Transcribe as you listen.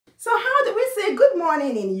So how do we say good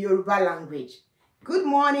morning in Yoruba language? Good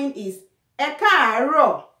morning is ẹ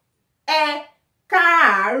káàárọ̀, ẹ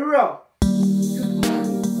káàárọ̀. Good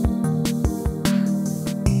morning.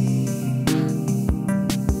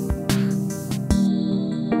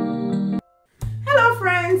 Hello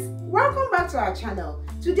friends, welcome back to our channel.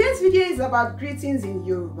 Today's video is about greetings in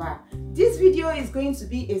Yoruba. This video is going to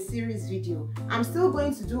be a series video. I'm still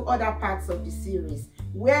going to do other parts of the series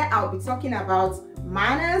where I'll be talking about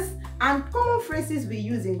manners and common phrases we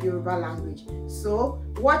use in Yoruba language. So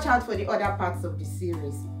watch out for the other parts of the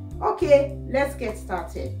series. Okay, let's get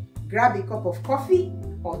started. Grab a cup of coffee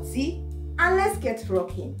or tea and let's get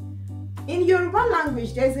rocking. In Yoruba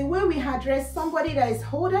language, there's a way we address somebody that is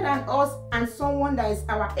older than us and someone that is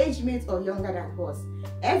our age mate or younger than us.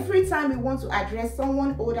 Every time we want to address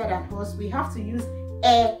someone older than us, we have to use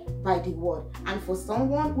by the word, and for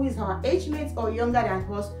someone who is our age mate or younger than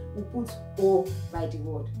us, we put o by the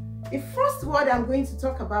word. The first word I'm going to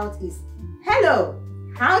talk about is hello.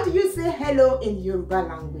 How do you say hello in Yoruba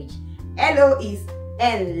language? Hello is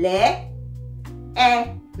enle,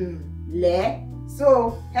 le.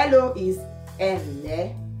 So hello is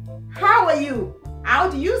enle. How are you? How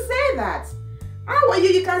do you say that? How are you?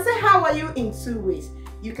 You can say how are you in two ways.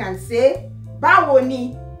 You can say báwo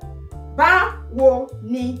ni, báwo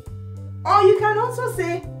ni. Or you can also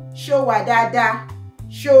say ṣó wà dáadáa,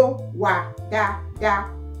 ṣó wà dáadáa,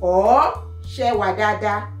 or ṣé wà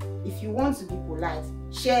dáadáa if you want to be polite.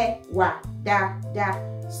 Ṣé wà dáadáa.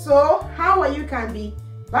 So how are you can be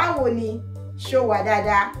báwo ni, ṣó wà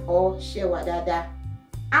dáadáa, or ṣé wà dáadáa.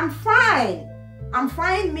 I'm fine. I'm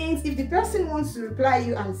fine means if the person wants to reply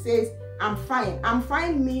you and says I'm fine. I'm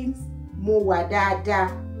fine means mo wà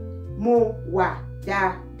dáadáa, mo wà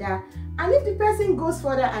dáadáa. And if the person goes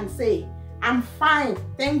further and say I'm fine,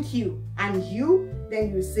 thank you, and you,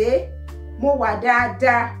 then you say mo wà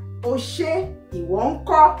dáadáa, o ṣé, ìwọ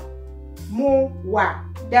ńkọ́. Mo wà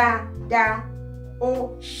dáadáa,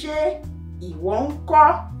 o ṣé, ìwọ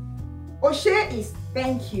ńkọ́. O ṣé is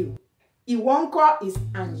thank you. Ìwọ ńkọ́ is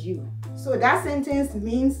and you. So that sentence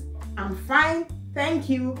means I'm fine, thank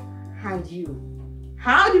you, and you.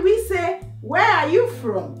 How do we say where are you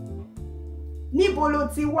from? Níbo lo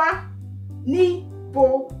ti wá?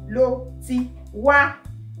 Níbo lo ti wá?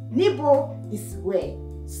 Níbo is where.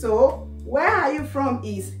 So where are you from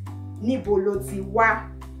is níbo lo ti wá.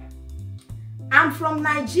 I'm from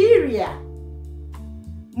Nigeria.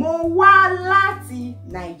 Mo wá láti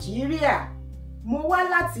Nigeria. Mo wá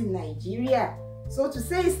láti Nigeria. So to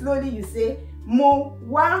say it slowly, you say mo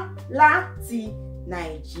wá láti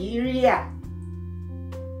Nigeria.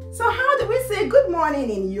 So how do we say good morning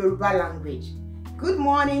in Yoruba language? Good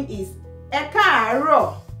morning is ẹ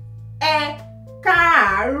káàárọ̀, ẹ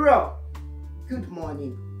káàárọ̀. Good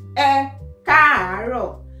morning, ẹ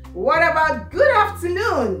káàárọ̀. What about good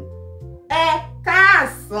afternoon? Ẹ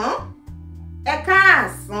káàsán, ẹ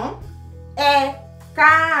káàsán, ẹ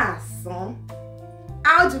káàsán.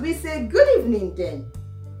 How do we say good evening then?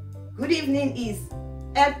 Good evening is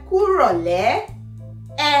ẹ kúrọ̀lẹ́,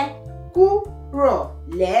 ẹ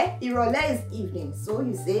kúrọ̀lẹ́. Ìrọ̀lẹ́ is evening, so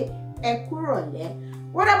you say ẹ kúrọ̀lẹ́.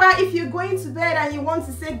 What about if you're going to bed and you want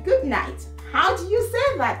to say good night? How do you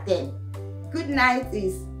say that then? Good night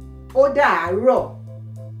is ó dàárọ̀,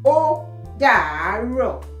 ó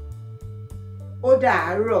dàárọ̀, ó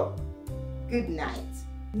dàárọ̀. Good night.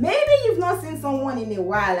 Maybe you've not seen someone in a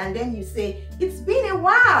while and then you say, it's been a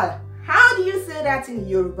while. How do you say that in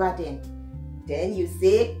Yoruba then? Then you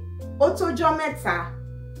say, ó tójọ́ mẹ́ta,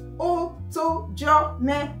 ó tójọ́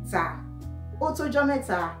mẹ́ta. Ó tójọ́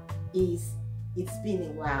mẹ́ta is it's been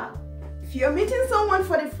a while. If you're meeting someone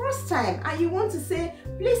for the first time and you want to say,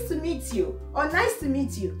 pleased to meet you or nice to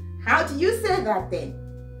meet you, how do you say that then?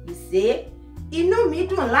 You say, inú mi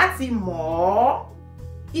dùn láti mọ̀ ọ́.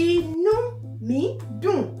 Inú mi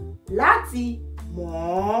dùn láti mọ̀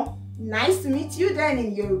ọ́. Nice to meet you then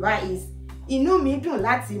in Yoruba is inú mi dùn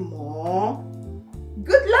láti mọ̀ ọ́.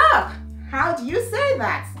 Good luck. How do you say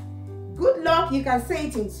that? Good luck, you can say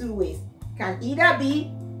it in two ways. It can either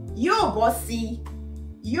be yóò bọ́ sí,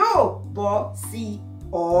 yóò bọ́ sí,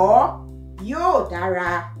 or yóò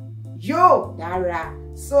dára, yóò dára.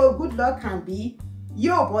 So good luck can be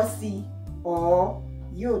yóò bọ́ sí or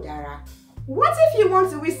yóò dára. What if you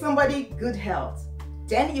want to wish somebody good health?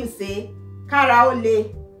 Then you say kára ó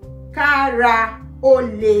le, kára ó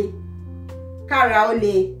le, kára ó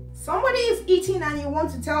le. Somebody is eating and you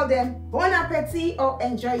want to tell them bon appetit or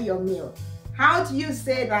enjoy your meal. How do you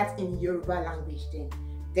say that in Yoruba language then?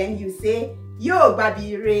 Then you say yóò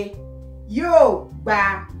gbábí re, yóò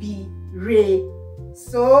gbábí re.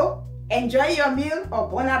 So enjoy your meal or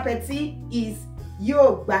bon appetit is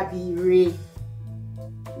Yóò gbàbí ire.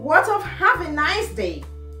 What of have a nice day?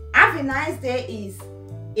 Have a nice day is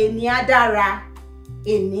Èní á dára.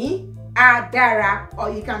 Èní á dára. Or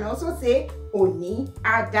you can also say Òní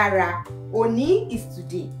á dára. Òní is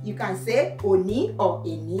today. You can say Òní or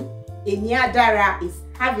Èní. Èní á dára is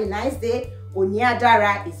have a nice day. Òní á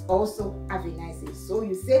dára is also have a nice day. So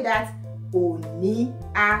you say that Òní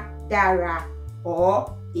á dára or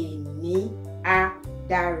Èní á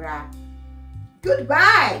dára.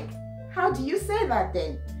 Goodbye. How do you say that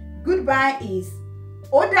then? Goodbye is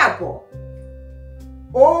Ó dàbọ̀.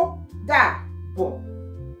 Ó dàbọ̀.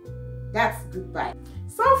 That's goodbye.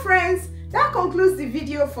 So friends, that concludes the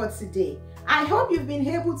video for today. I hope you've been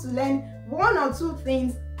able to learn one or two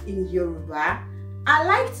things in Yoruba. I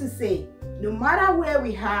like to say, no matter where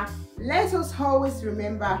we are, let us always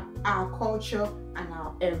remember our culture and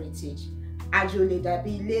our heritage. Àjò lè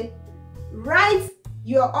dàbí ilé. Write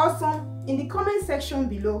your awesome in the comment section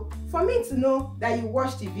below for me to know that you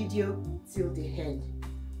watched the video till the end.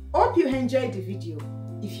 Hope you enjoyed the video.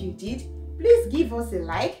 If you did, please give us a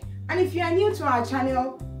like, and if you are new to our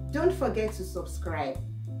channel, don't forget to subscribe.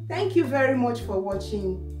 Thank you very much for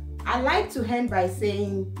watching. I like to end by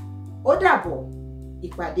saying Ó dàbọ̀,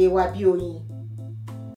 ìpàdé wa bí oyin.